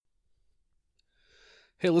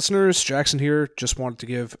Hey listeners, Jackson here. Just wanted to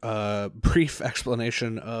give a brief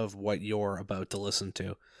explanation of what you're about to listen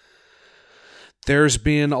to. There's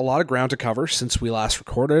been a lot of ground to cover since we last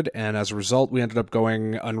recorded, and as a result, we ended up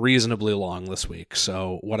going unreasonably long this week.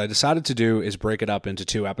 So what I decided to do is break it up into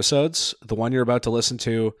 2 episodes. The one you're about to listen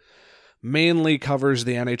to mainly covers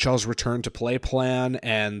the NHL's return to play plan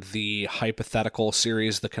and the hypothetical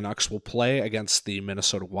series the Canucks will play against the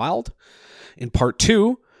Minnesota Wild. In part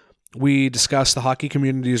 2, we discuss the hockey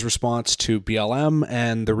community's response to BLM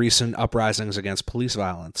and the recent uprisings against police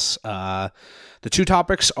violence. The 2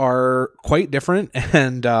 topics are quite different,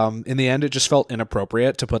 and in the end, it just felt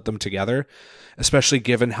inappropriate to put them together, especially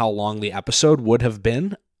given how long the episode would have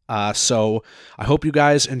been. So I hope you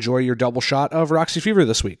guys enjoy your double shot of Roxy Fever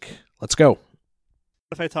this week. Let's go. What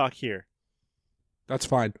if I talk here? That's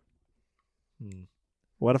fine.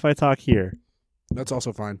 What if I talk here? That's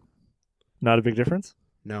also fine. Not a big difference?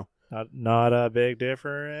 No. Not a big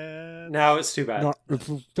difference. No, it's too bad. No, it's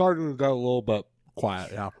starting to get a little bit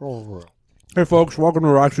quiet, yeah. Hey folks, welcome to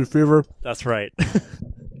Roxy Fever. That's right.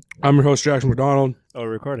 I'm your host, Jackson McDonald. Oh,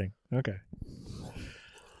 recording. Okay.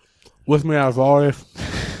 With me as always.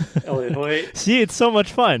 Elliot Hoyt. See, it's so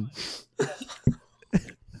much fun.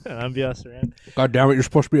 And I'm Vyas Saran. God damn it, you're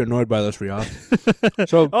supposed to be annoyed by this, Vyas.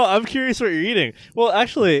 So, Oh, I'm curious what you're eating. Well,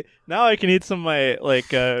 actually, now I can eat some of my,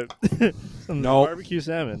 some No. barbecue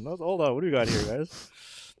salmon. Hold on, what do we got here, guys?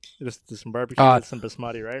 Just some barbecue with some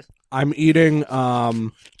basmati rice. I'm eating,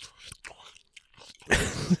 God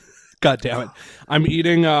damn it. I'm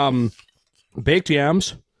eating, baked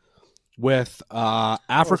yams with,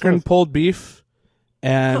 African pulled beef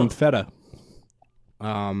and feta.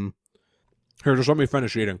 Here, just let me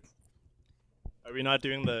finish eating. Are we not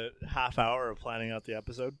doing the half hour of planning out the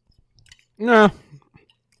episode? Nah,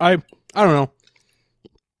 I don't know.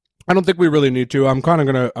 I don't think we really need to. I'm kind of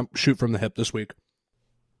going to shoot from the hip this week.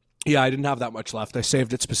 Yeah, I didn't have that much left. I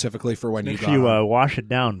saved it specifically for when Make you sure got you on. wash it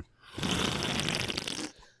down.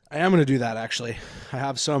 I am going to do that, actually. I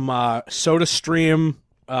have some SodaStream,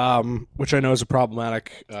 which I know is a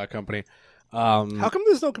problematic company. How come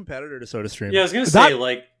there's no competitor to SodaStream? Yeah, I was gonna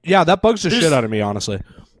say, Yeah, that bugs the There's- shit out of me, honestly.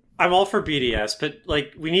 I'm all for BDS, but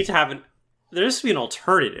we need to have there has to be an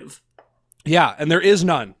alternative. Yeah, and there is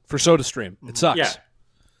none for SodaStream. It sucks. Yeah.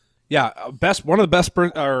 Yeah, one of the best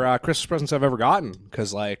Christmas presents I've ever gotten,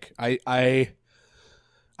 because I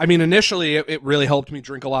mean, initially it really helped me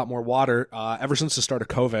drink a lot more water. Ever since the start of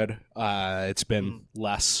COVID, it's been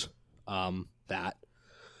less that,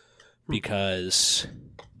 because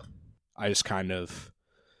I just kind of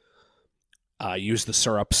use the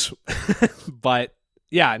syrups. But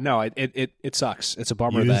yeah, no, it sucks. It's a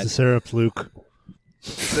bummer Use the syrup, Luke.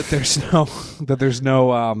 that there's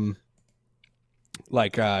no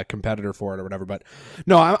competitor for it or whatever. But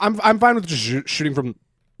no, I'm fine with just shooting from.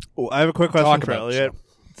 Well, I have a quick question Talk for about Elliot,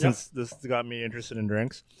 since this got me interested in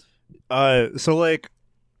drinks. So I'm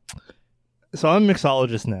a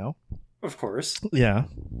mixologist now. Of course. Yeah.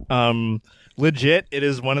 Legit, it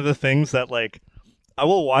is one of the things that I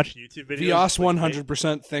will watch YouTube videos. Vyas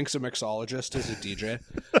 100% thinks a mixologist is a DJ.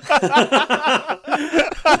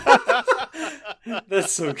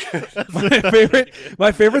 That's so good.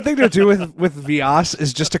 My favorite thing to do with Vyas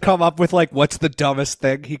is just to come up with what's the dumbest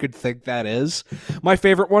thing he could think that is. My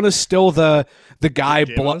favorite one is still the guy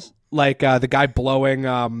the guy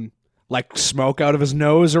blowing smoke out of his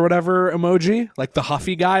nose or whatever emoji, like the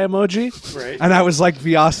huffy guy emoji. Right. And I was like,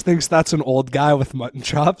 Vyas thinks that's an old guy with mutton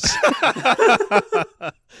chops.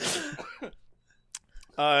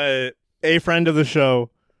 A friend of the show,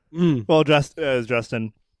 well,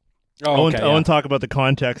 Justin. Oh, I won't talk about the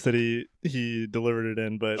context that he delivered it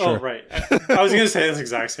in, but Oh, right. I was gonna say the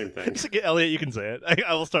exact same thing. Elliot, you can say it.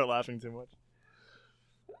 I will start laughing too much.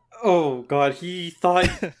 Oh God, he thought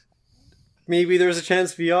maybe there was a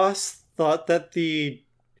chance Vyas thought that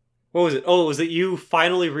what was it? Oh, it was that you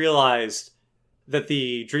finally realized that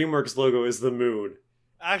the DreamWorks logo is the moon.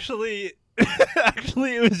 Actually,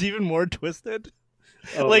 it was even more twisted.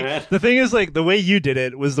 Oh, man. The thing is, the way you did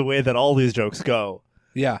it was the way that all these jokes go.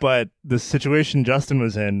 Yeah. But the situation Justin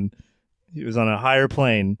was in, he was on a higher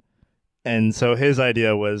plane, and so his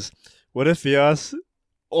idea was, what if Vyas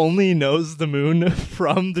only knows the moon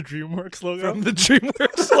from the DreamWorks logo? From the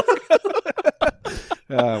DreamWorks logo.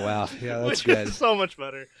 Oh, wow. Yeah, that's Which good. is so much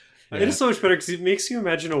better. It is so much better because it makes you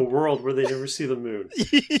imagine a world where they never see the moon.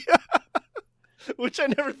 Yeah. Which I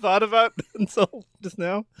never thought about until just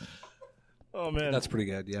now. Oh, man. That's pretty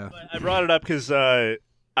good, yeah. I brought it up because I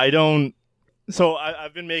don't... So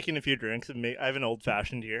I've been making a few drinks. I have an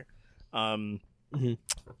old-fashioned here. I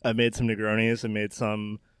made some Negronis. I made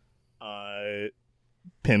some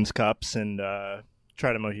Pim's cups and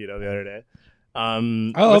tried a mojito the other day. I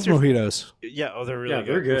love mojitos. Yeah, oh, they're really Yeah, good.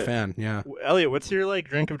 they're good. I'm a fan, yeah. Elliot, what's your like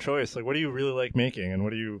drink of choice? Like, what do you really like making, and what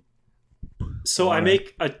do you? So I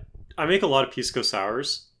make a lot of pisco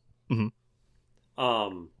sours. Mhm.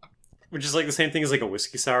 Which is like the same thing as like a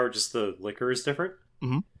whiskey sour, just the liquor is different.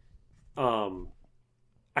 Mhm.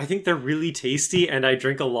 I think they're really tasty, and I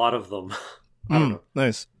drink a lot of them. I don't know.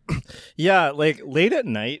 Nice. Yeah, like late at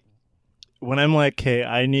night when I'm like, hey,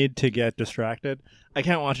 I need to get distracted. I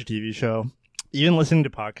can't watch a TV show. Even listening to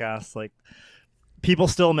podcasts, like people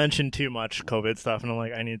still mention too much COVID stuff, and I'm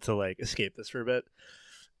like, I need to like escape this for a bit.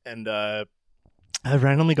 And I've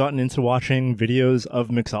randomly gotten into watching videos of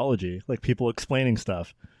mixology, like people explaining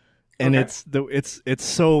stuff, and Okay. it's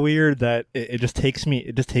so weird that it just takes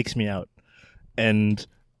me out. And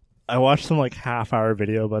I watched some like half-hour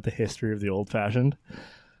video about the history of the old fashioned.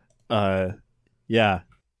 Yeah.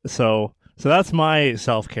 So that's my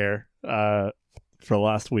self-care for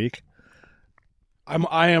last week.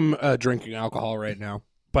 I am drinking alcohol right now,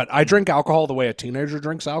 but I drink alcohol the way a teenager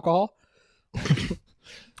drinks alcohol.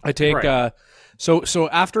 I take Right. so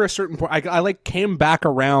after a certain point, I like came back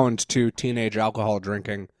around to teenage alcohol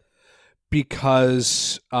drinking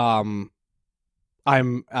because I'm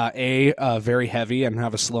very heavy and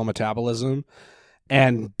have a slow metabolism,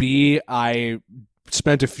 and B, I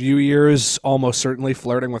spent a few years almost certainly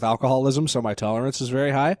flirting with alcoholism, so my tolerance is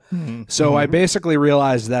very high. So I basically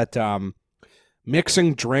realized that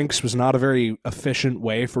mixing drinks was not a very efficient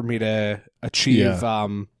way for me to achieve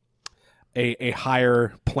a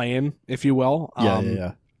higher plane, if you will.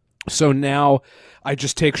 Yeah. So now I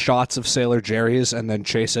just take shots of Sailor Jerry's and then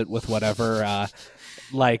chase it with whatever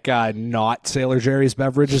not Sailor Jerry's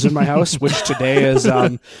beverages in my house, which today is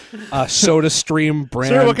Soda Stream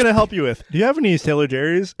brand. Sir, what can I help you with? Do you have any Sailor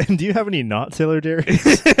Jerry's? And do you have any not Sailor Jerry's?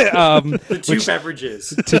 The two beverages.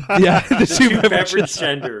 The two Two beverage beverages.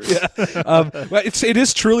 genders. Well, it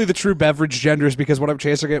is truly the true beverage genders, because what I'm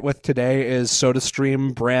chasing it with today is Soda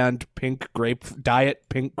Stream brand diet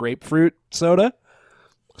pink grapefruit soda.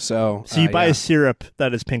 So So you buy yeah. a syrup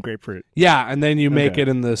that is pink grapefruit. Yeah, and then you make Okay. it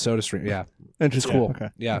in the Soda Stream. Yeah, it's Interesting. cool. Okay.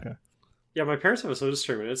 Yeah. Okay. Yeah, my parents have a soda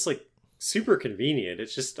stream, and it's like super convenient.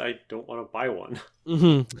 It's just I don't want to buy one.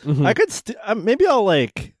 Mm-hmm. I could maybe I'll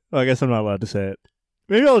like. Well, I guess I'm not allowed to say it.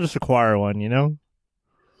 Maybe I'll just acquire one. You know.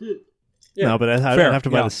 Yeah. No, but I'd Fair, have to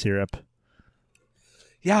buy yeah. the syrup.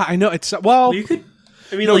 Yeah, I know. It's well, Well, you could.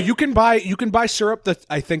 I mean, no, like, you can buy syrup that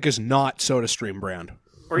I think is not Soda Stream brand.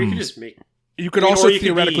 or you could just make You could I mean, also or you could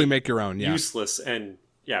theoretically be make your own. Yeah, useless and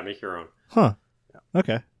make your own. Huh.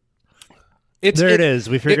 Okay. it's There it is.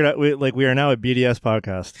 We figured out. We are now a BDS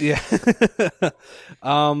podcast. Yeah.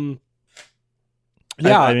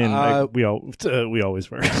 Yeah, I mean, we always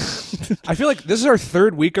were. I feel like this is our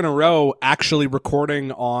third week in a row actually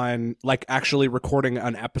recording an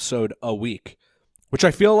episode a week, which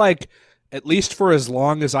I feel like, at least for as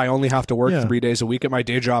long as I only have to work Yeah. 3 days a week at my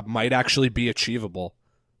day job, might actually be achievable,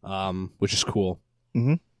 which is cool.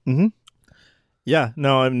 Yeah.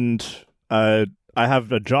 No, and I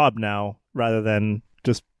have a job now rather than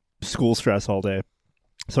just school stress all day,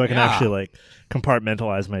 so I can Yeah. actually like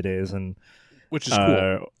compartmentalize my days, and Which is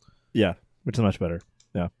cool. yeah, which is much better.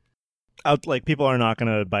 Yeah. People are not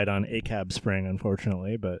going to bite on ACAB Spring,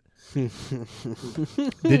 unfortunately, but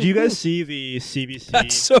did you guys see the CBC?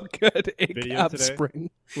 That's so good. video ACAB today? Spring.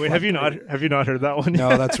 Wait, have you not heard that one?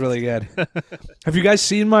 No, that's really good. Have you guys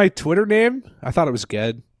seen my Twitter name? I thought it was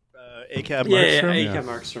good. ACAB Yeah, Markstrom? ACAB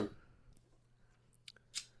Markstrom.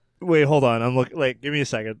 Wait, hold on. I'm looking. Give me a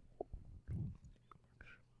second.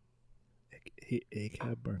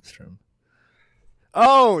 ACAB Markstrom.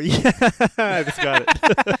 Oh yeah, I just got it.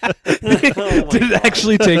 Oh my Did it God.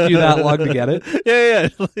 actually take you that long to get it? yeah,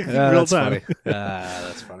 real That's time. funny.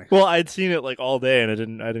 That's funny. Well, I'd seen it like all day, and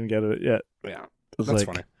I didn't get it yet. Yeah, I was that's like,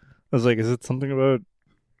 funny. I was like, is it something about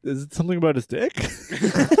his dick?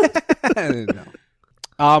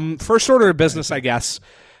 No. First order of business, I guess,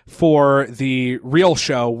 for the real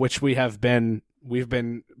show, which we've been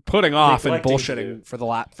putting off and Neglecting to bullshitting do. for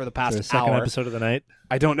the past The second hour. episode of the night.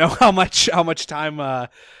 I don't know how much time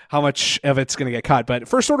how much of it's going to get cut, but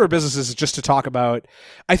first order of business is just to talk about,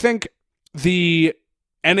 I think, the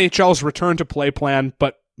NHL's return to play plan,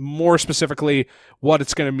 but more specifically what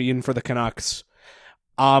it's going to mean for the Canucks.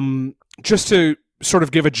 Just to sort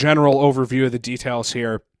of give a general overview of the details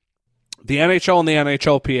here, the NHL and the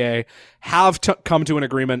NHLPA have come to an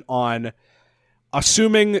agreement on,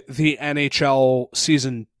 assuming the NHL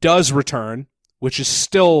season does return, which is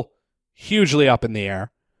still hugely up in the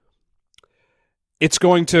air. It's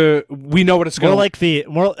going to. We know what it's going More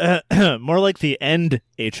like the end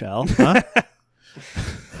HL. Huh?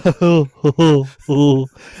 We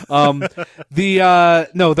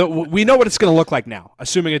know what it's going to look like now,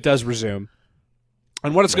 assuming it does resume.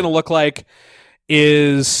 And what it's going to look like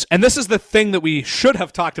is, and this is the thing that we should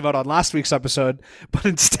have talked about on last week's episode, but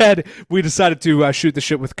instead we decided to shoot the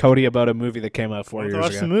shit with Cody about a movie that came out 4 years ago.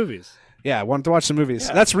 Watch some movies. Yeah, I wanted to watch some movies.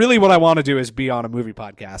 Yeah. That's really what I want to do, is be on a movie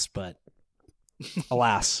podcast, but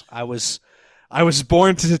alas, I was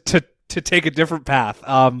born to take a different path.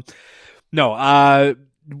 We know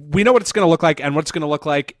what it's going to look like, and what it's going to look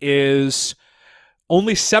like is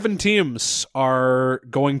only 7 teams are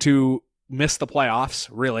going to miss the playoffs,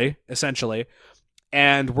 really, essentially.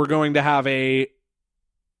 And we're going to have a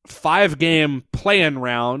 5-game play-in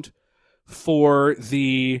round for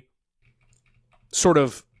the sort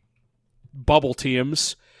of bubble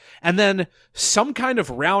teams, and then some kind of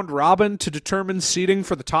round robin to determine seeding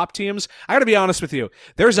for the top teams. I gotta be honest with you,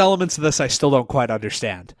 there's elements of this I still don't quite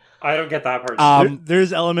understand. I don't get that part.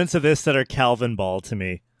 There's elements of this that are Calvin Ball to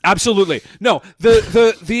me. Absolutely. No,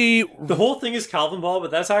 the whole thing is Calvin Ball, but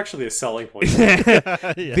that's actually a selling point.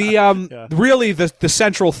 Really the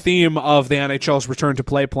central theme of the NHL's return to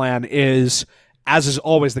play plan is, as is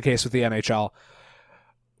always the case with the NHL,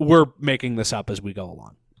 we're making this up as we go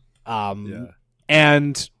along.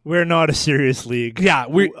 And we're not a serious league. Yeah,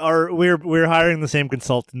 we're hiring the same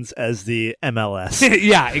consultants as the MLS.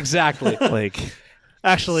 Yeah, exactly. Like,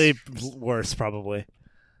 actually, worse probably.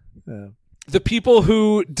 The people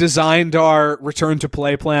who designed our return to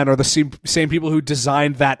play plan are the same people who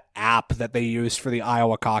designed that app that they used for the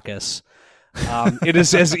Iowa caucus. It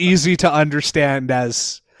is as easy to understand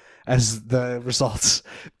as the results.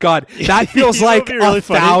 God, that feels like really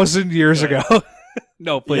 1,000 years ago.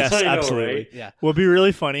 No, please. Yes, absolutely. Right? Yeah. What'd be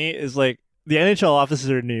really funny is, like, the NHL offices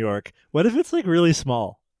are in New York. What if it's, like, really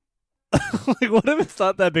small? Like, what if it's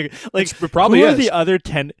not that big? Like, it probably who is. Who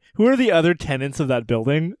are the other tenants of that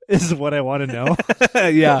building? Is what I want to know.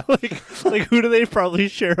 Yeah. like who do they probably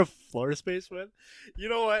share a floor space with? You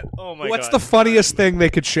know what? Oh my god. What's the funniest thing they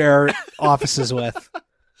could share offices with?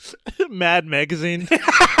 Mad Magazine.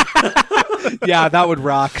 Yeah, that would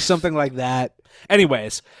rock. Something like that.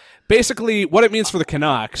 Anyways, basically what it means for the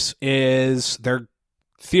Canucks is they're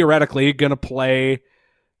theoretically going to play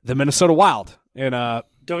the Minnesota Wild in a...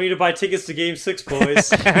 Don't need to buy tickets to Game 6,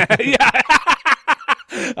 boys. Yeah.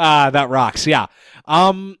 That rocks, yeah.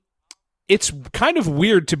 It's kind of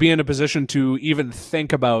weird to be in a position to even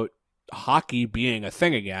think about hockey being a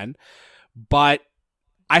thing again, but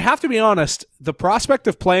I have to be honest, the prospect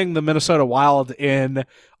of playing the Minnesota Wild in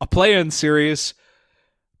a play-in series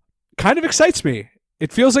kind of excites me.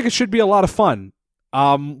 It feels like it should be a lot of fun.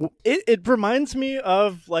 It reminds me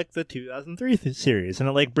of, like, the 2003 series, and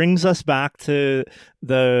it, like, brings us back to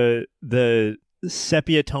the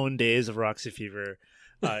sepia tone days of Roxy Fever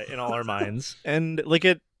in all our minds. And, like,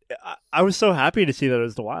 I was so happy to see that it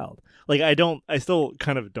was the Wild. Like, I still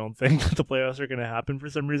kind of don't think that the playoffs are going to happen for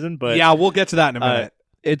some reason, but yeah, we'll get to that in a minute.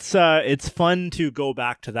 It's fun to go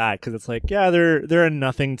back to that, because it's like, yeah, they're a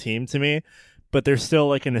nothing team to me, but they're still,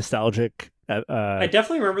 like, a nostalgic. I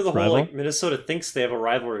definitely remember the rival? whole, like, Minnesota thinks they have a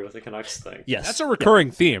rivalry with the Canucks thing. Yes, that's a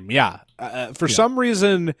recurring theme. Yeah, for some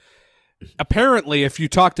reason, apparently, if you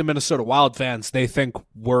talk to Minnesota Wild fans, they think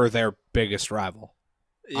we're their biggest rival.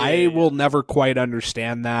 I will never quite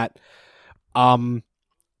understand that. I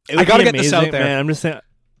gotta get this out there. Man, I'm just saying.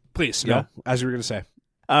 Please, no. As you were gonna say,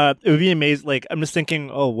 it would be amazing. Like, I'm just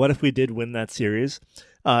thinking, oh, what if we did win that series?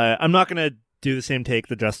 I'm not gonna do the same take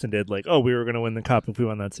that Justin did. Like, oh, we were gonna win the cup if we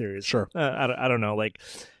won that series. Sure. I don't know. Like,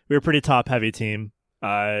 we were a pretty top heavy team.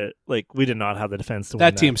 Like, we did not have the defense to win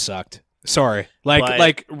that team sucked. Sorry. When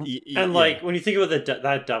you think about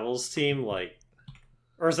that Devils team, like,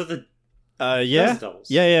 or is it the yeah,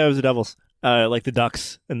 Devils? Yeah, it was the Devils. Like the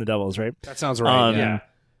Ducks and the Devils, right? That sounds right. Yeah.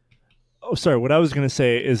 Oh, sorry. What I was going to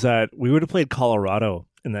say is that we would have played Colorado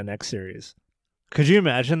in that next series. Could you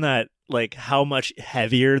imagine that? Like, how much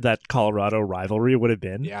heavier that Colorado rivalry would have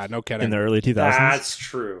been? Yeah, no kidding. In the early 2000s. That's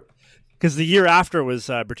true. Because the year after was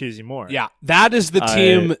Bertuzzi Moore. Yeah, that is the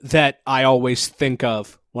team that I always think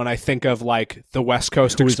of when I think of, like, the West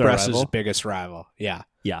Coast Express's biggest rival. Yeah.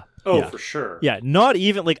 Yeah. Oh, yeah. for sure. Yeah, not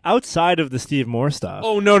even, like, outside of the Steve Moore stuff.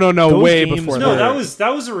 Oh, no, way before that. No,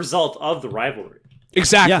 that was a result of the rivalry.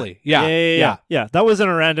 Exactly. Yeah. That wasn't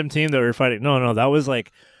a random team that we were fighting. No, that was,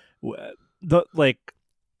 like,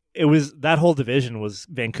 it was, that whole division was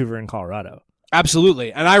Vancouver and Colorado.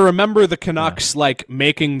 Absolutely. And I remember the Canucks, like,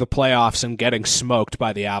 making the playoffs and getting smoked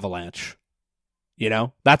by the Avalanche. You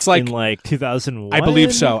know? That's like... In, like, 2001? I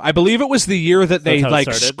believe so. I believe it was the year that they,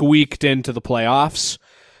 like, squeaked into the playoffs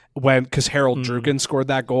because Harold Drugan scored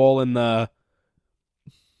that goal in the...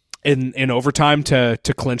 in overtime to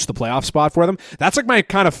clinch the playoff spot for them. That's like my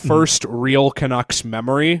kind of first real Canucks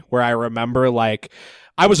memory where I remember like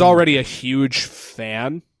I was already a huge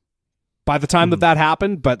fan by the time that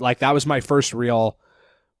happened, but like that was my first real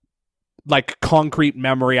like concrete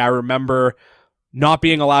memory. I remember not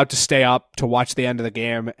being allowed to stay up to watch the end of the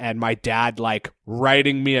game and my dad like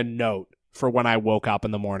writing me a note for when I woke up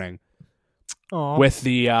in the morning. Aww.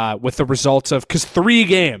 With the results of, because 3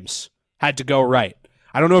 games had to go right.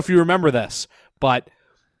 I don't know if you remember this, but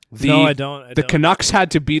No, I don't. The Canucks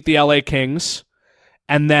had to beat the LA Kings,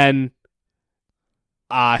 and then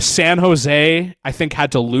San Jose, I think,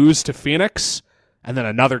 had to lose to Phoenix, and then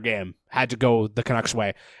another game had to go the Canucks'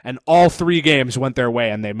 way, and all 3 games went their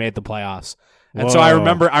way, and they made the playoffs. And so I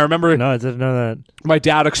remember No, I didn't know that. my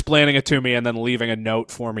dad explaining it to me and then leaving a note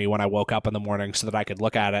for me when I woke up in the morning so that I could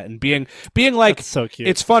look at it and being like, That's so cute.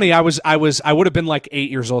 it's funny. I would have been like 8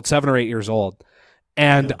 years old, 7 or 8 years old.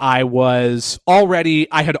 And I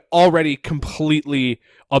had already completely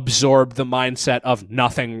absorbed the mindset of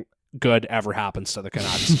nothing good ever happens to the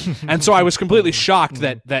Canucks. And so I was completely shocked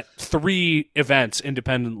that 3 events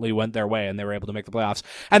independently went their way and they were able to make the playoffs.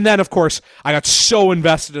 And then, of course, I got so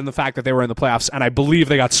invested in the fact that they were in the playoffs, and I believe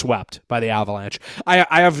they got swept by the Avalanche.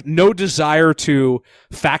 I have no desire to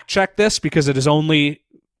fact check this because it is only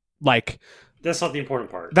like... That's not the important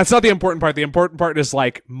part. That's not the important part. The important part is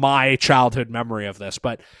like my childhood memory of this.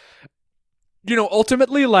 But, you know,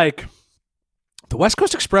 ultimately, like, the West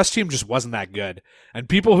Coast Express team just wasn't that good, and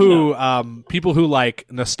people who like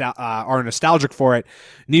are nostalgic for it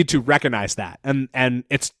need to recognize that, and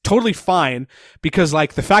it's totally fine because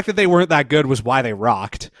like the fact that they weren't that good was why they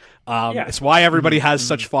rocked. It's why everybody has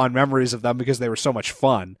such fond memories of them because they were so much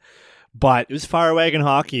fun. But it was fire wagon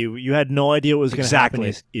hockey. You had no idea what was going to happen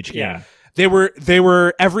each game. Yeah. They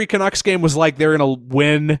were every Canucks game was like they're gonna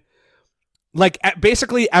win. Like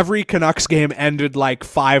basically every Canucks game ended like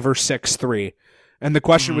 5 or 6-3. And the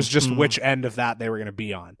question was just which end of that they were going to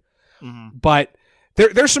be on. But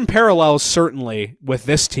there's some parallels certainly with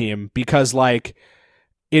this team because like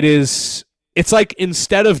it's like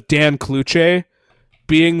instead of Dan Cloutier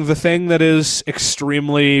being the thing that is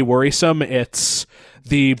extremely worrisome, it's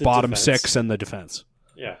the bottom defense. 6 and the defense.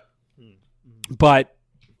 Yeah. But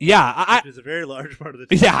yeah, It is a very large part of the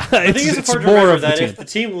team. yeah, I think it's important to more remember of the that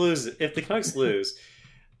team. if the Canucks lose,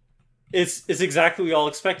 it's exactly what we all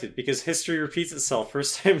expected because history repeats itself.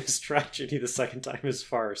 First time is tragedy, the second time is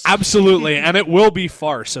farce. Absolutely, and it will be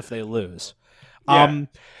farce if they lose. Yeah.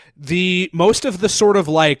 The most of the sort of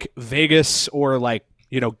like Vegas or like,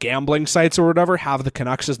 you know, gambling sites or whatever have the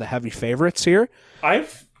Canucks as the heavy favorites here. I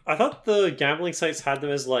thought the gambling sites had them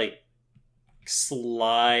as like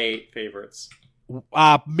slight favorites.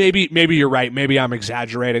 Maybe you're right. Maybe I'm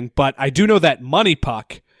exaggerating, but I do know that Money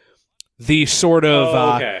Puck, the sort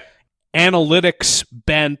of okay. analytics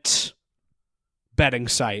bent betting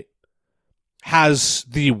site, has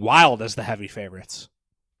the Wild as the heavy favorites,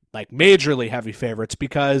 like majorly heavy favorites,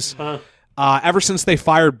 because ever since they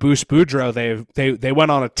fired Bruce Boudreau, they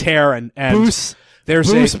went on a tear and Bruce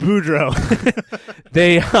Boudreau.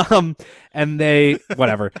 they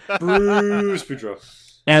whatever Bruce Boudreau.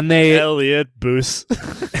 and they Elliot Boos.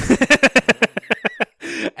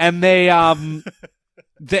 and they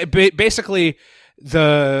basically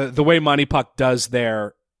the way Money Puck does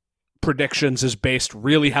their predictions is based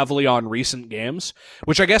really heavily on recent games,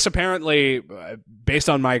 which I guess apparently, based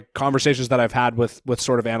on my conversations that I've had with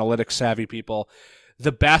sort of analytics savvy people,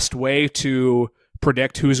 the best way to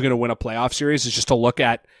predict who's going to win a playoff series is just to look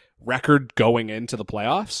at record going into the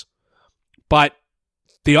playoffs. But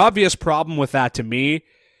the obvious problem with that to me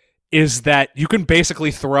is that you can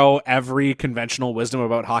basically throw every conventional wisdom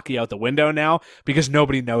about hockey out the window now because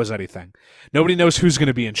nobody knows anything. Nobody knows who's going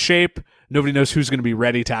to be in shape. Nobody knows who's going to be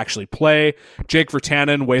ready to actually play. Jake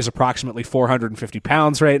Virtanen weighs approximately 450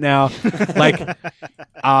 pounds right now. Like,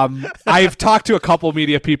 I've talked to a couple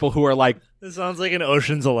media people who are like, This sounds like an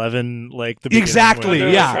Ocean's 11, like the beginning exactly, where-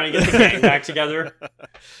 yeah. Trying to get the gang back together.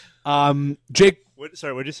 Jake.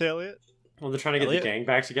 Sorry, what'd you say, Elliot? Well, they're trying to get Elliot? the gang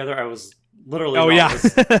back together. I was literally. Oh not yeah,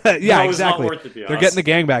 listening. yeah, That was not exactly. worth it, to be They're honest. getting the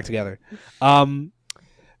gang back together.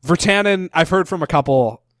 Virtanen, I've heard from a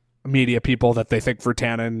couple media people that they think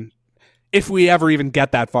Virtanen, if we ever even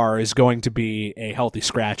get that far, is going to be a healthy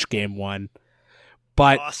scratch game 1.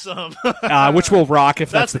 But Awesome. which will rock if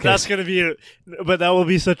that's the case. That's gonna be, but that will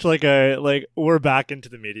be such like we're back into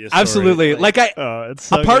the media. Story. Absolutely. Like it's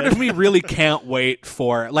so a part good. of me really can't wait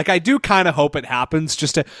for, like, I do kind of hope it happens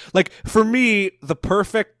just to, like, for me, the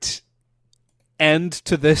perfect end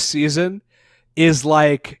to this season is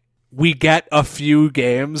like we get a few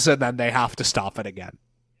games and then they have to stop it again.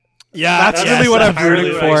 Yeah, That's yes, really what I'm entirely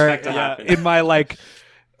rooting what I for expect to happen. in my like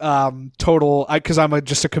total, because I'm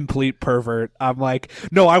just a complete pervert. I'm like,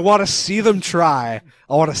 no, I want to see them try.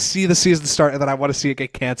 I want to see the season start, and then I want to see it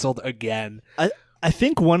get canceled again. I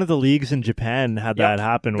think one of the leagues in Japan had Yep. that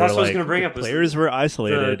happen That's where what I was like gonna bring up, is players were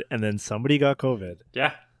isolated and then somebody got COVID.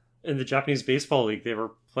 Yeah. In the Japanese baseball league, they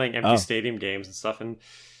were playing empty stadium games and stuff, and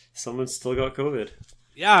someone still got COVID.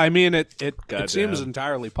 Yeah, I mean, it seems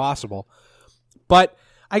entirely possible. But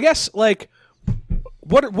I guess, like,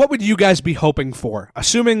 what would you guys be hoping for,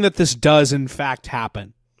 assuming that this does in fact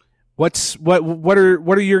happen? What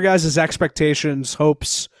are your guys' expectations,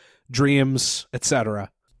 hopes, dreams,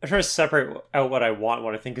 etc.? I'm trying to separate out what I want,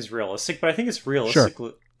 what I think is realistic, but I think it's realistic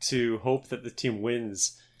to hope that the team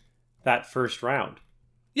wins that first round.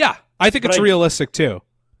 Yeah, I think it's realistic too.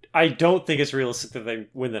 I don't think it's realistic that they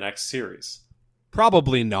win the next series.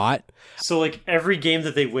 Probably not. So, like, every game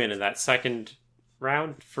that they win in that second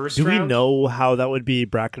round, first Do round... we know how that would be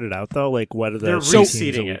bracketed out though? Like what are the They're teams that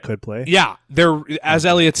reseeding we it. could play? Yeah, they're, as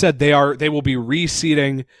Elliot said, they will be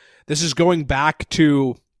reseeding. This is going back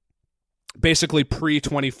to basically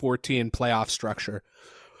pre-2014 playoff structure,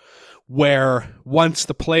 where once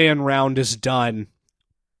the play-in round is done,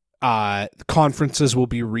 conferences will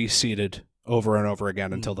be reseeded over and over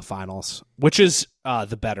again until the finals, which is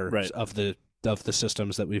the better of the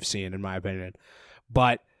systems that we've seen, in my opinion.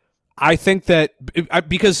 But I think that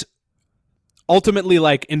because ultimately,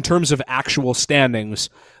 like, in terms of actual standings,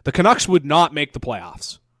 the Canucks would not make the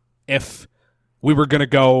playoffs if we were going to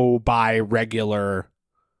go by regular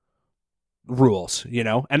rules, you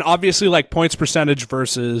know? And obviously, like, points percentage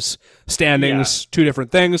versus standings, two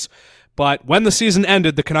different things. But when the season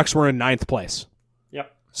ended, the Canucks were in 9th place.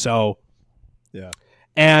 Yep. So, yeah.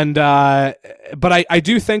 And, but I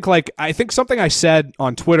do think, like, I think something I said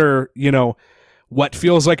on Twitter, you know, what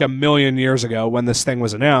feels like a million years ago when this thing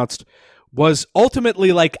was announced, was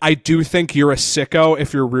ultimately, like, I do think you're a sicko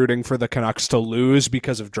if you're rooting for the Canucks to lose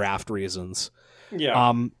because of draft reasons.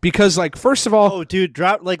 Yeah. Because, like, first of all... Oh, dude,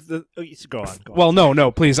 draft, like, the... Oh, go on. Well,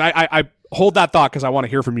 no, please. I hold that thought because I want to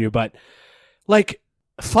hear from you, but, like,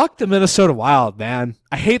 fuck the Minnesota Wild, man.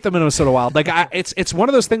 I hate the Minnesota Wild. Like, it's one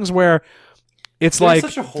of those things where it's They're like...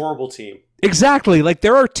 such a horrible team. Exactly. Like,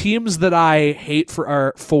 there are teams that I hate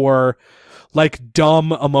for like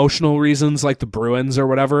dumb emotional reasons, like the Bruins or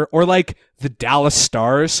whatever, or like the Dallas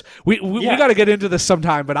Stars. We got to get into this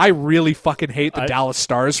sometime, but I really fucking hate the Dallas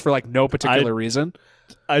Stars for like no particular reason.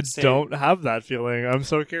 I don't have that feeling. I'm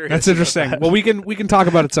so curious. That's interesting. Well, we can talk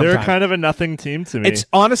about it sometime. They're kind of a nothing team to me. It's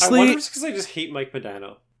honestly, I wonder if it's because I just hate Mike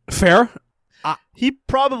Modano. Fair. He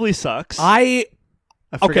probably sucks. I'll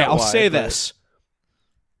why, say but... this.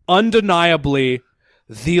 Undeniably,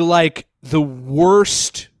 the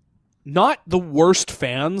worst, not the worst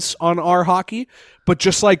fans on our hockey, but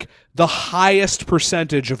just like the highest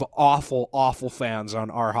percentage of awful fans on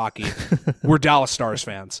our hockey were Dallas Stars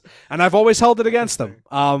fans. And I've always held it against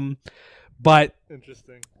them. But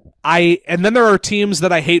interesting. And then there are teams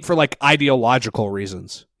that I hate for like ideological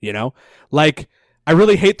reasons, you know? Like, I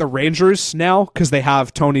really hate the Rangers now because they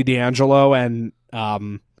have Tony DeAngelo and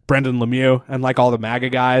Brendan Lemieux and like all the MAGA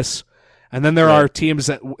guys. And then there are teams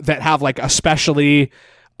that have like especially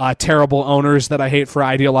terrible owners that I hate for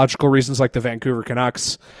ideological reasons, like the Vancouver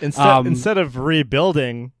Canucks. Instead of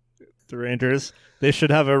rebuilding the Rangers, they should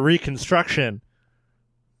have a reconstruction.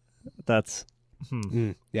 That's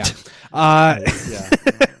yeah.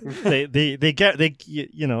 They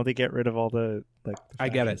get rid of all the like. The I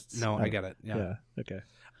get it. fascists. No, I get it. Yeah. Okay.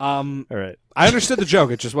 All right. I understood the joke.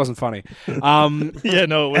 It just wasn't funny. Yeah.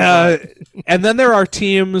 No. It was and then there are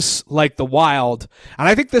teams like the Wild, and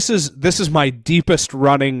I think this is my deepest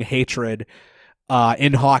running hatred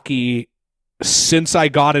in hockey since I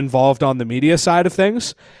got involved on the media side of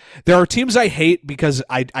things. There are teams I hate because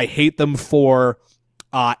I hate them for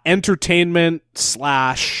entertainment /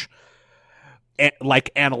 like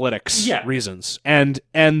analytics reasons. And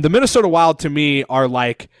the Minnesota Wild to me are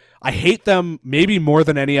like, I hate them maybe more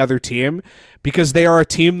than any other team because they are a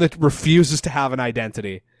team that refuses to have an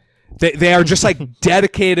identity. They are just like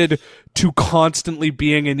dedicated to constantly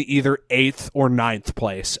being in either 8th or 9th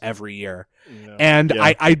place every year. No. And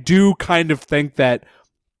I do kind of think that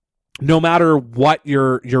no matter what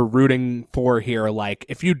you're rooting for here, like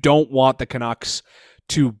if you don't want the Canucks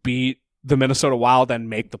to beat the Minnesota Wild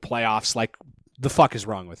and make the playoffs, like the fuck is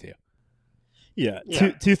wrong with you? Yeah.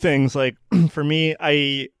 Two things. Like for me,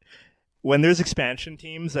 when there's expansion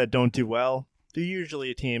teams that don't do well, they're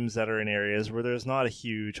usually teams that are in areas where there's not a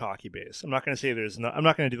huge hockey base. I'm not going to say I'm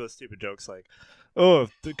not going to do those stupid jokes like, oh,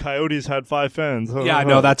 the Coyotes had 5 fans. Yeah,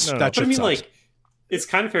 no, that's that. But I mean, like, it's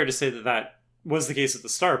kind of fair to say that was the case at the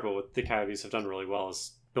start, but what the Coyotes have done really well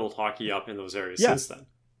is build hockey up in those areas Yeah. since then.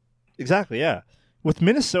 Exactly, yeah. With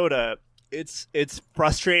Minnesota, it's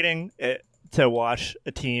frustrating to watch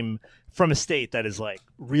a team from a state that is like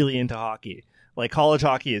really into hockey. Like college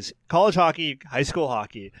hockey, high school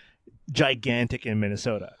hockey, gigantic in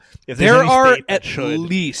Minnesota. If there's There any are state that at should,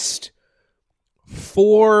 least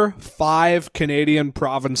 4-5 Canadian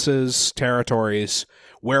provinces, territories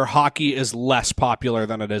where hockey is less popular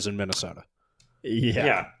than it is in Minnesota.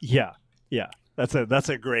 yeah. That's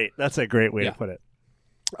a great way Yeah. to put it.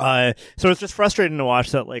 So it's just frustrating to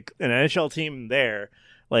watch that like an NHL team there,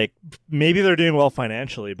 like maybe they're doing well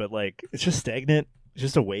financially, but like it's just stagnant. It's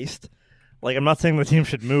just a waste. Like I'm not saying the team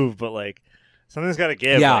should move, but like something's got to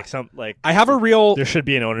give. Yeah. I have a real There should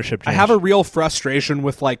be an ownership change. I have a real frustration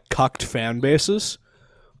with like cucked fan bases.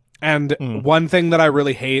 And one thing that I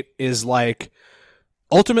really hate is like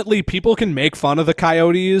ultimately people can make fun of the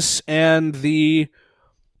Coyotes and the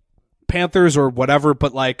Panthers or whatever,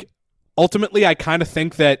 but like ultimately I kind of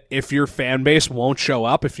think that if your fan base won't show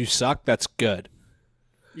up, if you suck, that's good.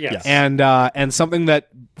 Yes. And something that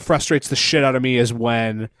frustrates the shit out of me is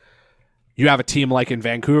when you have a team like in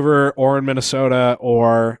Vancouver or in Minnesota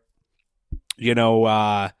or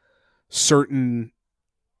certain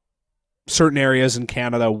areas in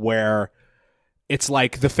Canada where it's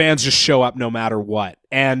like the fans just show up no matter what,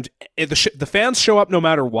 and the fans show up no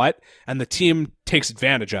matter what, and the team takes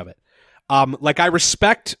advantage of it. Like I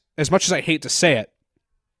respect, as much as I hate to say it,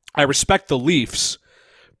 I respect the Leafs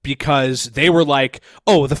because they were like,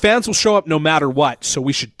 oh, the fans will show up no matter what, so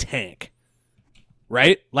we should tank.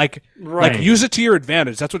 Right? Like use it to your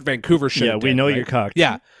advantage. That's what Vancouver should Yeah, have we did, know right? you're cocked.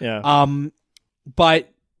 Yeah. Yeah.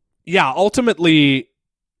 But yeah, ultimately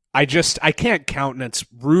I can't countenance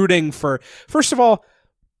rooting for, first of all,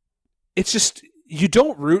 it's just, you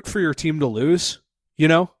don't root for your team to lose, you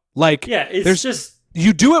know? Like, Yeah, it's just...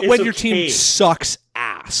 you do it it's when your okay. team sucks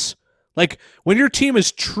ass. Like, when your team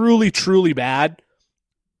is truly, truly bad,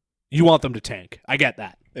 you want them to tank. I get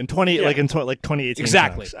that. In 2018.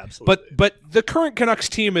 Exactly. Canucks, absolutely. But the current Canucks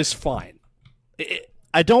team is fine.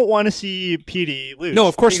 I don't want to see PD lose. No,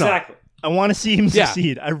 of course Exactly. I want to see him Yeah.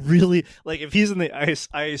 succeed. I really like if he's in the ice.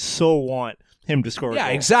 I so want him to score. not. a Yeah,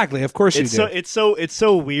 goal. exactly. Of course It's you do. it's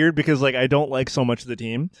so weird because like I don't like so much of the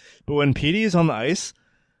team, but when PD is on the ice,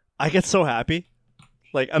 I get so happy.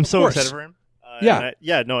 Like I'm so course. excited for him. Yeah.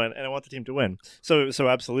 and I want the team to win. So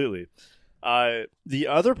absolutely. The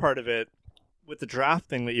other part of it with the draft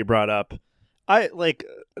thing that you brought up, I like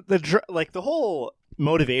the whole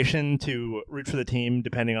motivation to root for the team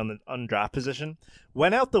depending on draft position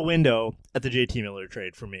went out the window at the JT Miller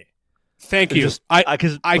trade for me. Thank you. Just- I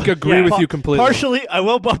agree Yeah. with you completely. Partially, I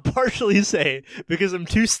will partially say because I'm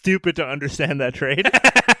too stupid to understand that trade.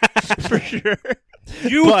 For sure.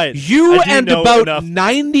 You But you I do and know about enough-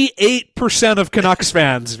 98% of Canucks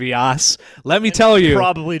fans, Vias. Let me tell you.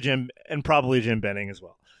 Probably Jim Benning as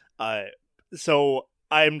well. So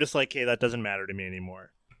I'm just like, hey, that doesn't matter to me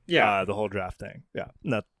anymore. Yeah. The whole draft thing. Yeah,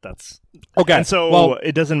 that's Okay. And so well,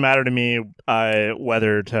 it doesn't matter to me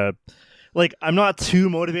whether to like. I'm not too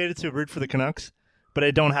motivated to root for the Canucks, but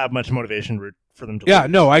I don't have much motivation to root for them to yeah,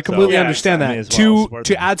 lose. no, I completely yeah, understand may that. as well To support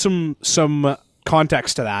them. add some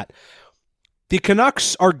context to that, the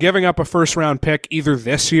Canucks are giving up a first round pick either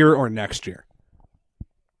this year or next year.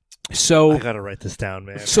 So I gotta write this down,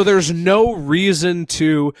 man. So there's no reason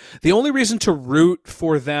to. The only reason to root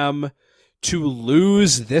for them to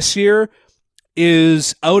lose this year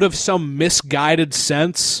is out of some misguided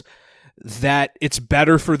sense that it's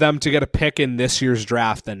better for them to get a pick in this year's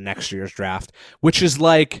draft than next year's draft, which is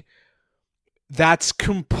like, that's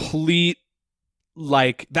complete,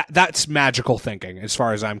 like that's magical thinking as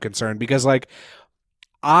far as I'm concerned, because like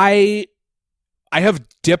I have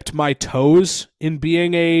dipped my toes in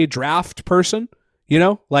being a draft person, you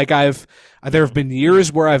know? Like there have been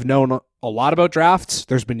years where I've known a lot about drafts.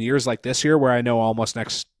 There's been years like this year where I know almost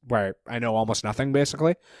nothing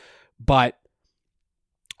basically. But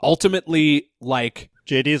ultimately, like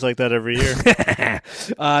JD's like that every year.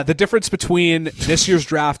 the difference between this year's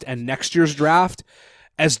draft and next year's draft,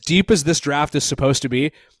 as deep as this draft is supposed to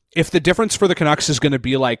be, if the difference for the Canucks is going to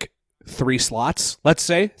be like 3 slots, let's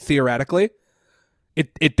say, theoretically,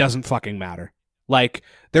 it doesn't fucking matter. Like,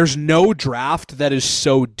 there's no draft that is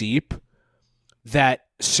so deep that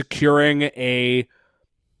securing a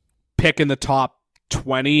pick in the top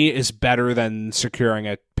 20 is better than securing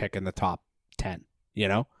a pick in the top 10, you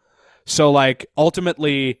know? So, like,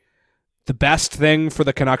 ultimately, the best thing for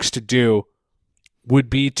the Canucks to do would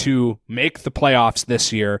be to make the playoffs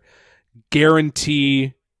this year,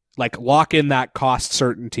 guarantee, like, lock in that cost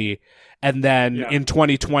certainty, and then in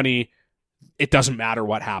 2020, it doesn't matter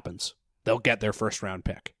what happens. They'll get their first round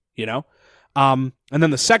pick, you know? And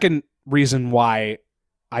then the second reason why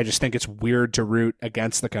I just think it's weird to root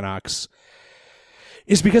against the Canucks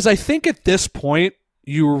is because I think at this point,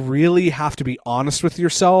 you really have to be honest with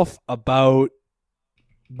yourself about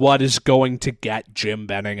what is going to get Jim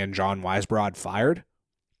Benning and John Weisbrod fired.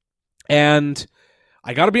 And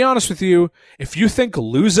I got to be honest with you, if you think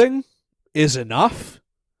losing is enough,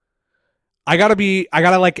 I got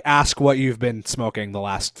to like ask what you've been smoking the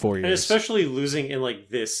last 4 years. And especially losing in like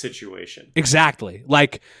this situation. Exactly.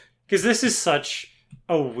 Like, because this is such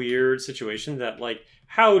a weird situation that like,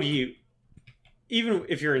 how do you, even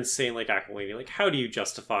if you're insane like Aquilini, like how do you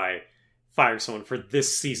justify firing someone for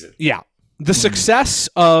this season? Yeah. The success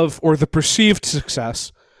of, or the perceived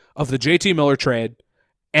success of the JT Miller trade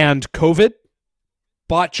and COVID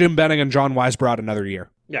bought Jim Benning and John Weisbrod another year.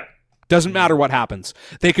 Yeah. Doesn't matter what happens.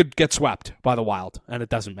 They could get swept by the Wild, and it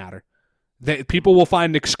doesn't matter. People will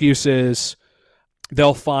find excuses.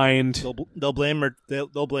 They'll find they'll blame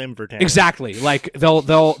Virtanen. exactly. Like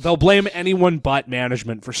they'll blame anyone but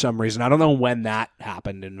management for some reason. I don't know when that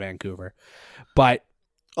happened in Vancouver, but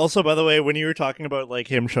Also, by the way, when you were talking about like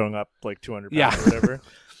him showing up like 200 pounds Yeah. or whatever,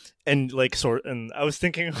 and like and I was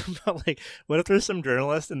thinking about like, what if there's some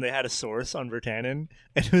journalist and they had a source on Virtanen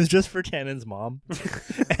and it was just Virtanen's mom,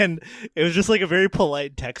 and it was just like a very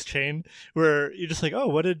polite text chain where you're just like, oh,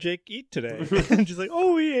 what did Jake eat today? And she's like,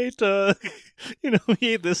 oh, we ate,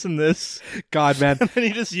 he ate this and this. God, man, And then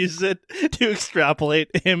he just uses it to extrapolate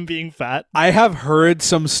him being fat. I have heard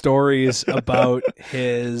some stories about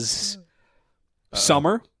his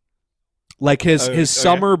summer, like his Okay,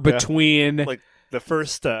 summer yeah. between. Like the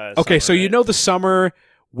first. Okay, so summer, you right? know the summer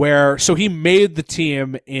where he made the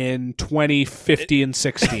team in 2015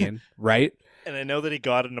 16, right? And I know that he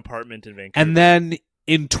got an apartment in Vancouver. And then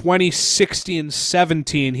in 2016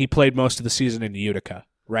 17, he played most of the season in Utica,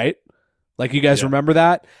 right? Like, you guys Yeah. remember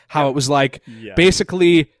that? How it was like, Yeah.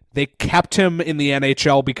 basically, they kept him in the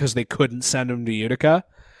NHL because they couldn't send him to Utica.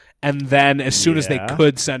 And then as soon as they Yeah.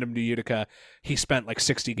 could send him to Utica, he spent like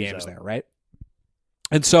 60 games So- there, right?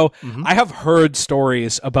 And so Mhm. I have heard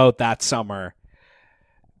stories about that summer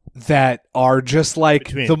that are just like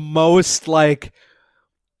Between- the most like,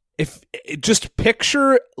 if just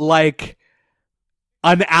picture like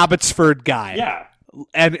an Abbotsford guy. Yeah.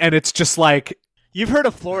 And it's just like, You've heard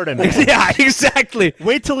of Florida, man. yeah, exactly.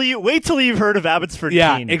 Wait till you've heard of Abbotsford.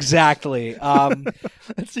 Yeah, Teen. exactly.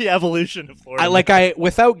 That's the evolution of Florida.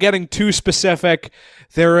 Without getting too specific,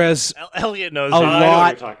 there is Elliot knows. a that. I know what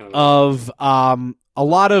lot you're talking about. of a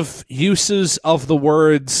lot of uses of the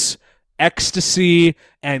words ecstasy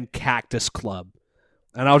and Cactus Club,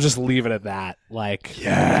 and I'll just leave it at that. Like,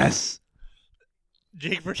 Yes.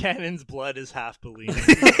 Jake Virtanen's blood is half Bellini.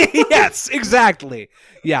 yes, exactly.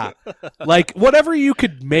 Yeah, like whatever you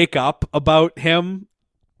could make up about him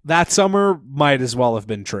that summer might as well have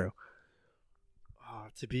been true.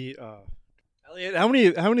 Elliot, how many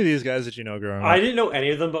of these guys did you know growing up? I didn't know any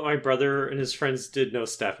of them, but my brother and his friends did know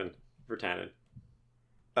Stefan Virtanen.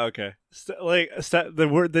 Okay,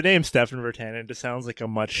 the name Stefan Virtanen just sounds like a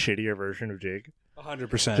much shittier version of Jake.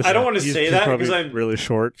 100%. I don't want to He's- say he's that probably because I'm really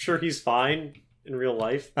short. sure he's fine in real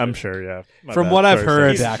life. I'm but- sure, yeah. My From bad. what I've Sorry,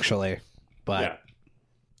 heard, He's- actually, but yeah.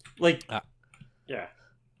 Like, Uh, yeah.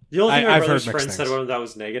 The only thing I've my brother's heard mixed friend said things. about him that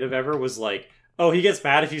was negative ever was like, oh, he gets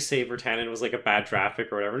mad if you say Virtanen was like a bad draft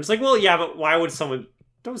pick or whatever. And it's like, well, yeah, but why would someone...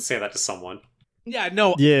 Don't say that to someone. yeah,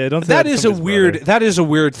 no, Yeah, don't. say that to is a somebody's weird. brother. That is a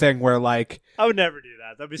weird thing where like. I would never do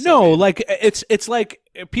that. That'd be so No, mean. like it's like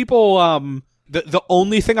people. The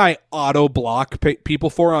only thing I auto block people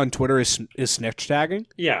for on Twitter is snitch tagging,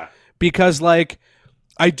 Yeah. because like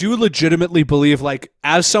I do legitimately believe, like,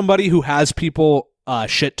 as somebody who has people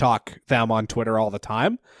shit talk them on Twitter all the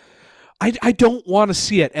time, I don't want to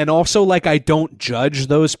see it, and also like I don't judge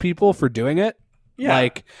those people for doing it. Yeah.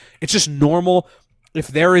 Like, it's just normal. If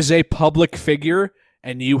there is a public figure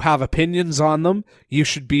and you have opinions on them, you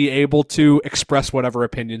should be able to express whatever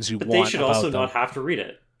opinions you But want. they should about also them. not have to read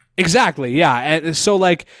it. Exactly, yeah. And so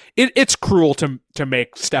like it's cruel to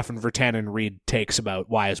make Stefan Virtanen read takes about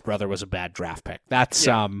why his brother was a bad draft pick. That's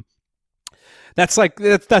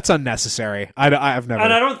that's unnecessary. I've never.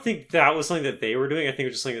 And I don't think that was something that they were doing. I think it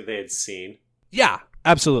was just something that they had seen. Yeah,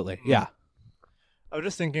 absolutely. Yeah. I was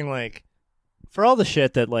just thinking, like, for all the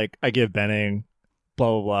shit that like I give Benning,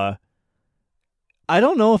 blah blah blah. I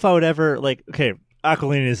don't know if I would ever like. Okay,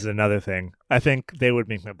 Aquilini is another thing. I think they would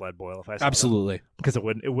make my blood boil if I saw them. Absolutely. Because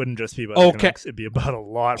it wouldn't just be about Okay. the Canucks, it'd be about a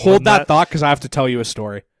lot. more Hold than that thought, because I have to tell you a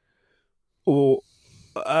story. Well,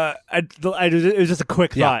 it was just a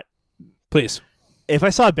quick Yeah. thought. Please. If I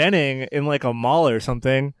saw Benning in like a mall or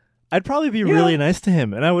something, I'd probably be really nice to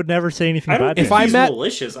him, and I would never say anything I don't bad to think him. he's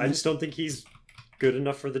malicious. I just don't think he's good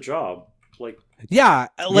enough for the job. Like, Yeah,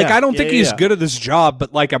 like Yeah, I don't think he's yeah. good at this job,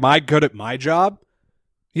 but like, am I good at my job?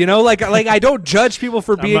 You know, like I don't judge people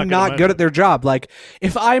for I'm being not good at not my good job. at their job. Like,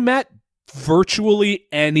 if I met virtually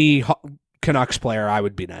any Canucks player, I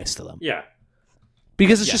would be nice to them yeah.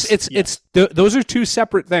 because it's Yes, just it's those are two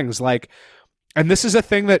separate things. Like, and this is a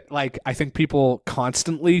thing that like I think people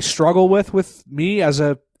constantly struggle with me as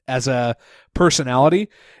a personality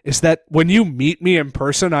is that when you meet me in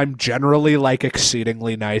person, I'm generally like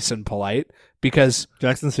exceedingly nice and polite because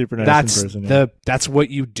Jackson's super nice that's in person. Yeah. that's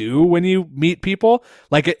what you do when you meet people.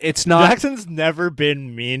 Like it's not Jackson's never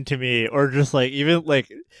been mean to me, or just like even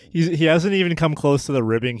like he hasn't even come close to the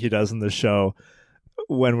ribbing he does in the show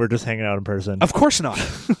when we're just hanging out in person. Of course not.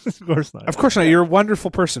 Of course not. Of course not. You're a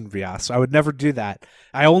wonderful person, Vyas. I would never do that.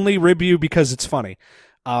 I only rib you because it's funny.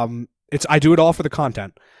 I do it all for the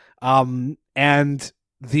content. And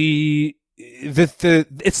the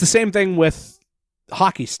it's the same thing with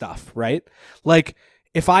hockey stuff, right? Like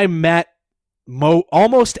if I met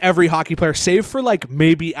almost every hockey player, save for like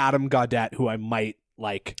maybe Adam Gaudette, who I might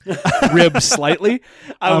like rib slightly.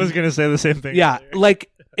 I was gonna say the same thing. Yeah, earlier.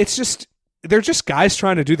 like it's just they're just guys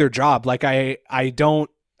trying to do their job. Like I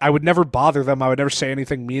would never bother them. I would never say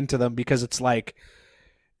anything mean to them because it's like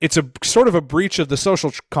it's a sort of a breach of the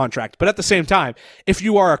social contract. But at the same time, if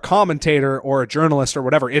you are a commentator or a journalist or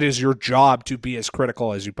whatever, it is your job to be as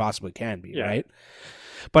critical as you possibly can be, right?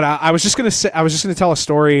 But I was just gonna tell a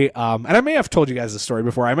story, and I may have told you guys the story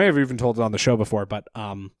before. I may have even told it on the show before, but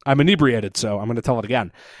I'm inebriated, so I'm gonna tell it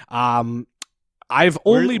again. I've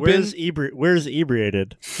only where's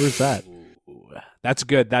inebriated? Where's that? That's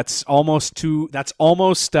good. That's almost too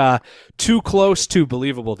close to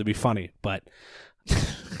believable to be funny, but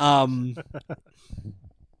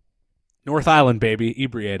North Island, baby,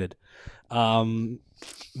 inebriated. So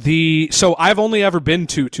I've only ever been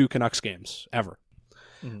to 2 Canucks games ever.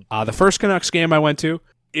 Mm-hmm. The first Canucks game I went to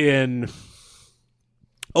in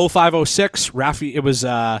 05-06, Rafi, it was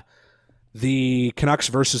the Canucks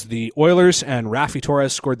versus the Oilers, and Rafi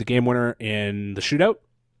Torres scored the game winner in the shootout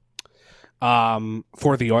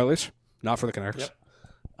for the Oilers, not for the Canucks.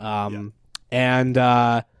 Yep.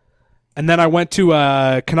 And then I went to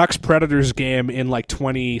a Canucks Predators game in like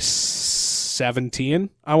 2017,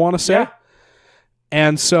 I want to say. Yeah.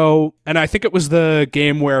 And I think it was the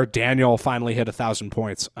game where Daniel finally hit 1,000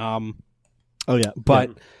 points. Oh yeah,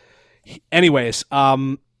 But anyways,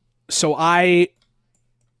 so I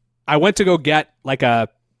went to go get like a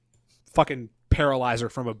fucking paralyzer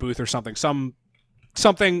from a booth or something,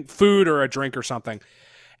 something food or a drink or something.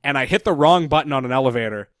 And I hit the wrong button on an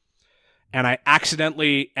elevator. And I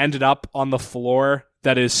accidentally ended up on the floor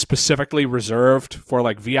that is specifically reserved for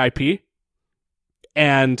like VIP.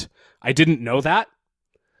 And I didn't know that.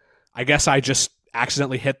 I guess I just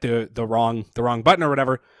accidentally hit the wrong button or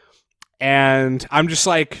whatever. And I'm just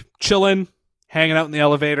like chilling, hanging out in the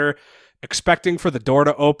elevator, expecting for the door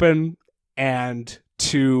to open and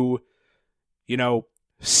to,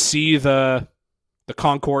 see the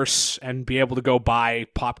concourse and be able to go buy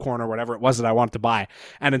popcorn or whatever it was that I wanted to buy.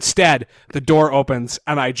 And instead, the door opens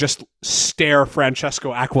and I just stare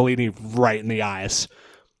Francesco Aquilini right in the eyes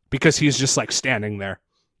because he's just like standing there.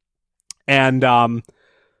 And I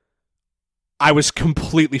was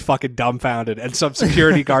completely fucking dumbfounded. And some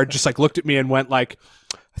security guard just like looked at me and went like,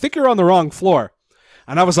 I think you're on the wrong floor.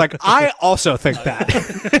 And I was like, I also think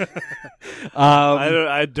that.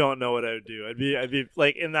 I don't know what I would do. I'd be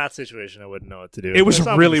like in that situation. I wouldn't know what to do. It was It's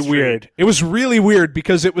on really the street. weird. It was really weird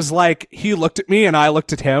because it was like he looked at me and I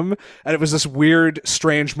looked at him, and it was this weird,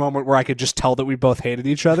 strange moment where I could just tell that we both hated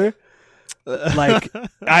each other. Like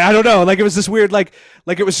I don't know. Like it was this weird, like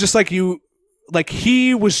it was just like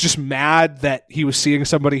he was just mad that he was seeing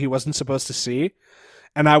somebody he wasn't supposed to see,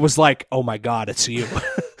 and I was like, oh my god, it's you.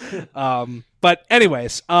 But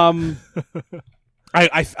anyways, I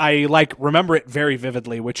like remember it very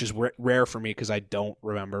vividly, which is rare for me because I don't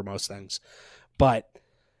remember most things. But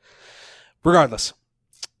regardless,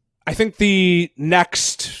 I think the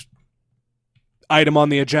next item on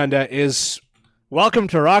the agenda is Welcome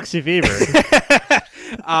to Roxy Fever.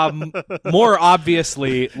 more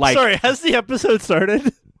obviously like Sorry, has the episode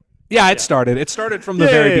started? yeah, it started. It started from the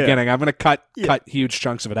Yeah, very yeah, yeah. beginning. I'm going to cut huge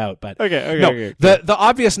chunks of it out, but Okay. no, Okay. the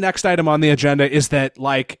obvious next item on the agenda is that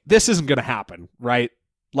like this isn't going to happen, right?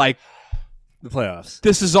 Like The playoffs.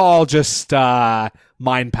 this is all just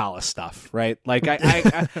Mind Palace stuff, right? Like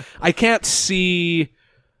I can't see.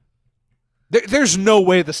 There's no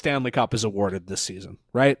way the Stanley Cup is awarded this season,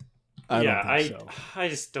 right? I yeah, don't think so. I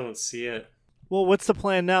just don't see it. Well, what's the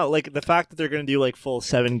plan now? Like the fact that they're going to do like full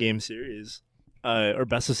 7-game series, or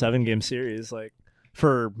best of 7-game series, like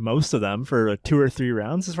for most of them for 2 or 3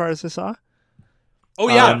 rounds, as far as I saw. Oh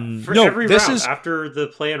yeah, For no, every this round is after the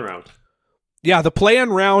play-in round. yeah. The play-in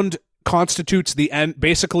round constitutes the end.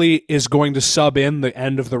 Basically, is going to sub in the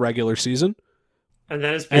end of the regular season, And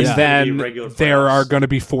then it's and basically then regular there playoffs. are going to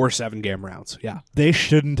be 4 7-game rounds. Yeah. They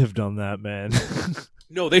shouldn't have done that, man.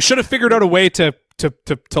 No, they should have figured out a way to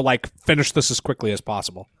like finish this as quickly as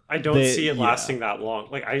possible. I don't They- see it yeah. lasting that long.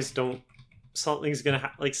 Like I just don't. Something's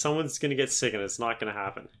gonna like someone's gonna get sick and it's not gonna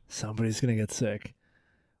happen. Somebody's going to get sick.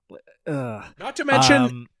 Not to mention,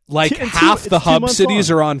 Um, like and half it's the 2 hub months cities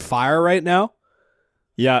long. are on fire right now,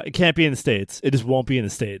 Yeah, it can't be in the States. It just won't be in the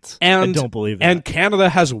States. And- I don't believe that. and Canada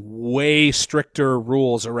has way stricter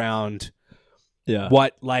rules around yeah.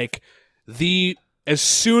 what like as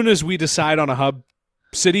soon as we decide on a hub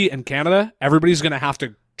city in Canada, everybody's going to have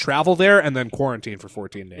to travel there and then quarantine for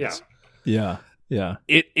 14 days. Yeah. Yeah.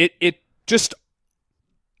 Yeah. It just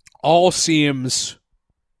all seems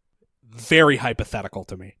very hypothetical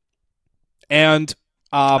to me. And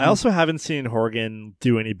I also haven't seen Horgan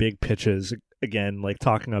do any big pitches again, like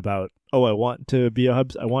talking about, oh, I want to be a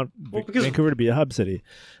hub. I want because- Vancouver to be a hub city.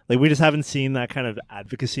 Like we just haven't seen that kind of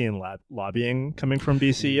advocacy and lobbying coming from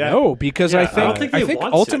BC yet. no, because Yeah, I I think don't think I they think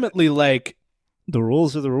want to. ultimately like The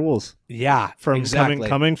rules are the rules. yeah, From exactly.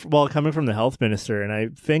 coming from the health minister, and I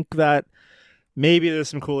think that maybe there's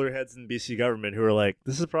some cooler heads in BC government who are like,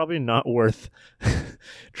 this is probably not worth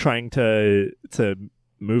trying to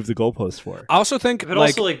move the goalposts for. I also think But like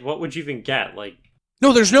also, like, what would you even get? Like,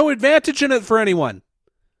 no, there's no advantage in it for anyone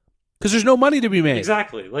because there's no money to be made.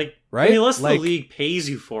 exactly. Like, Right? I mean, unless Like- the league pays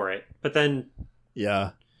you for it, but then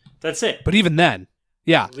Yeah, that's it. But even then,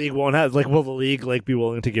 yeah, the league won't have will the league be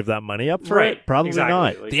willing to give that money up for Right. it? Probably exactly.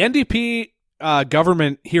 not. Like, the NDP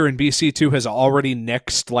government here in BC too has already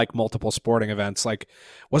nixed like multiple sporting events. Like,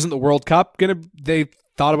 wasn't the World Cup they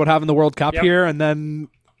thought about having the World Cup Yep. here, and then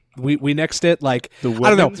we nixed it. Like, The I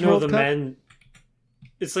don't know. Women's no, World the Cup? men.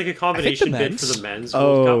 It's like a combination bid men's. for the men's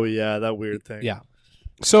World Oh Cup. yeah, that weird thing. Yeah.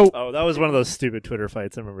 So Oh, that was one of those stupid Twitter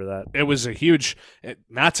fights. I remember that. it was a huge.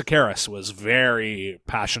 Matt Sakaris was very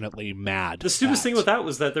passionately mad. The stupidest thing with that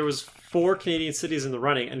was that there was 4 Canadian cities in the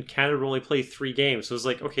running, and Canada would only play 3 games. So it was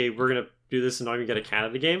like, okay, we're gonna do this and not even get a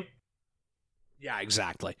Canada game. Yeah,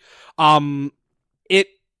 exactly. It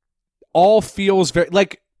all feels very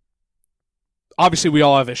like. Obviously, we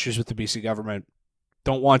all have issues with the BC government.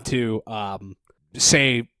 Don't want to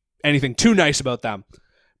say anything too nice about them,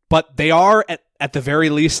 but they are at the very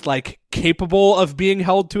least like capable of being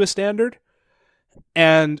held to a standard,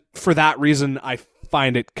 and for that reason, I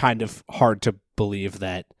find it kind of hard to believe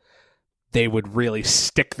that they would really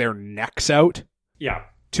stick their necks out Yeah,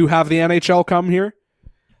 to have the NHL come here.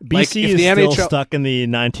 Like, BC if is the still NHL stuck in the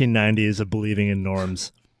 1990s of believing in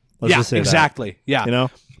norms. Let's yeah, just say exactly. Yeah, that. You know,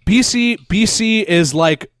 BC is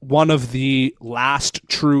like one of the last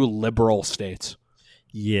true liberal states,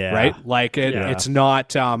 yeah, right? Like Yeah. it's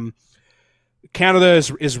not. Canada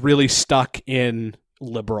is really stuck in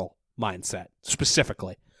liberal mindset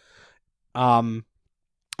specifically.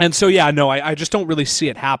 And so yeah, no, I just don't really see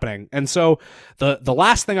it happening. And so the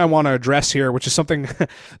last thing I want to address here, which is something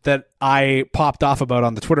that I popped off about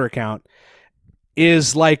on the Twitter account,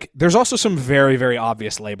 is like there's also some very, very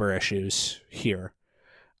obvious labor issues here.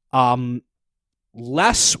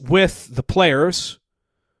 Less with the players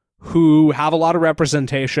who have a lot of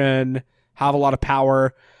representation, have a lot of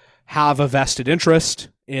power, have a vested interest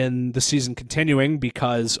in the season continuing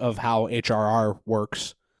because of how HRR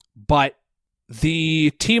works. But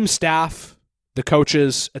the team staff, the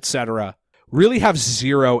coaches, etc., really have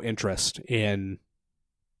zero interest in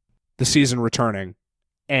the season returning.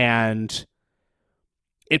 And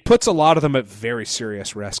it puts a lot of them at very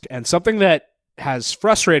serious risk. And something that has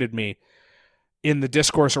frustrated me in the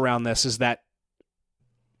discourse around this is that,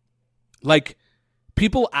 like,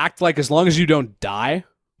 people act like as long as you don't die,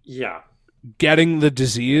 yeah, getting the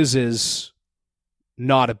disease is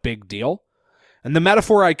not a big deal. And the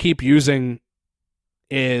metaphor I keep using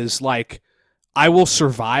is like, I will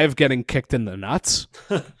survive getting kicked in the nuts,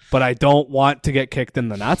 but I don't want to get kicked in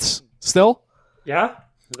the nuts still. yeah.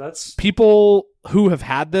 That's People who have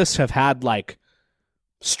had this have had like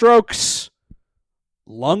strokes,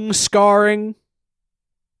 lung scarring,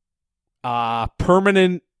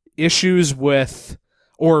 permanent issues with,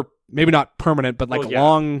 or maybe not permanent, but like Well, yeah.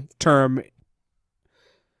 long-term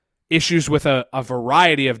issues with a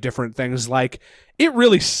variety of different things. Like, it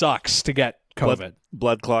really sucks to get COVID.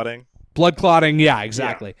 blood clotting. Blood clotting, yeah,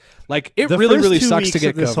 exactly. Like, it The really, first really 2 sucks weeks to get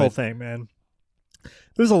of this whole COVID. thing, man.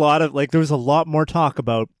 There was a lot more talk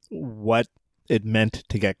about what it meant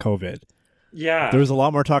to get COVID. Yeah. There was a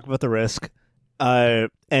lot more talk about the risk.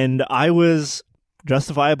 And I was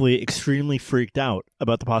justifiably extremely freaked out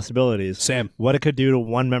about the possibilities. Same. What it could do to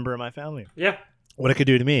one member of my family. Yeah. What it could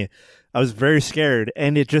do to me. I was very scared,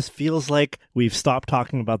 and it just feels like we've stopped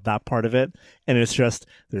talking about that part of it, and it's just,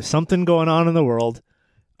 there's something going on in the world.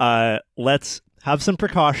 Let's have some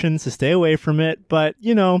precautions to stay away from it, but,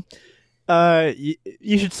 you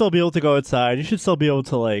should still be able to go outside. You should still be able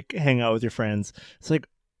to, like, hang out with your friends. It's like,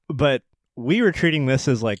 but we were treating this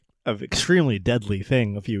as, like, an extremely deadly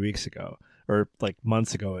thing a few weeks ago, or, like,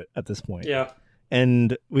 months ago at this point. Yeah.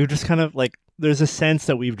 And we were just kind of, like, there's a sense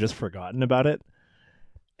that we've just forgotten about it.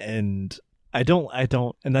 And I don't,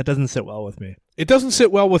 and that doesn't sit well with me. It doesn't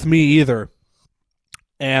sit well with me either.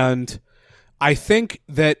 And I think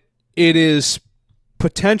that it is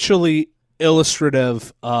potentially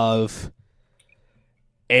illustrative of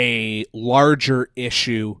a larger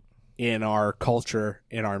issue in our culture,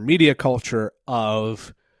 in our media culture,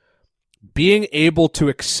 of being able to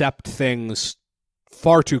accept things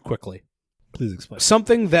far too quickly. Please explain.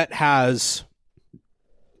 Something that has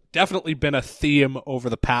definitely been a theme over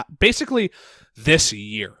the past, basically this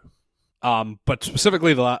year, but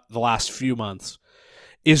specifically the last few months,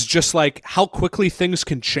 is just like how quickly things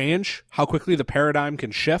can change, how quickly the paradigm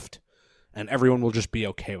can shift, and everyone will just be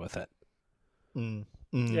okay with it.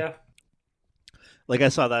 Yeah. Like I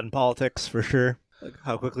saw that in politics for sure. Like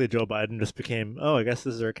how quickly Joe Biden just became, oh, I guess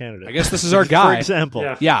this is our candidate. I guess this is our guy. For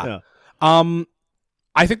example. Yeah.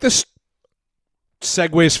 I think this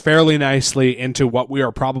segues fairly nicely into what we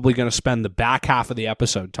are probably going to spend the back half of the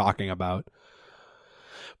episode talking about.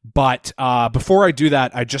 But before I do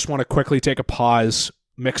that, I just want to quickly take a pause,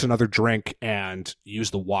 mix another drink, and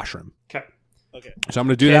use the washroom. Okay. So I'm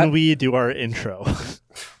going to do Can that. we do our intro?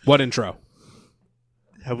 What intro?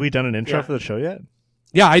 Have we done an intro Yeah. for the show yet?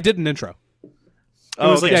 Yeah, I did an intro. It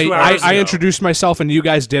was like Yeah, 2 hours I ago. introduced myself and you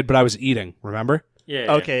guys did, but I was eating, remember?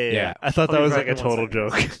 Yeah. Okay, Yeah. I thought I'll that be was back like a in 1 total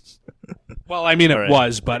second. joke. Well, I mean, it All right.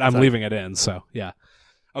 was, but I'm Sorry. leaving it in, so yeah.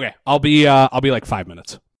 Okay, I'll be like 5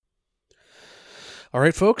 minutes. All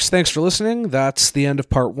right, folks, thanks for listening. That's the end of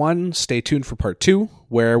part 1. Stay tuned for part 2,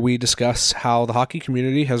 where we discuss how the hockey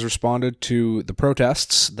community has responded to the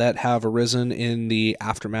protests that have arisen in the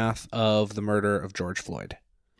aftermath of the murder of George Floyd.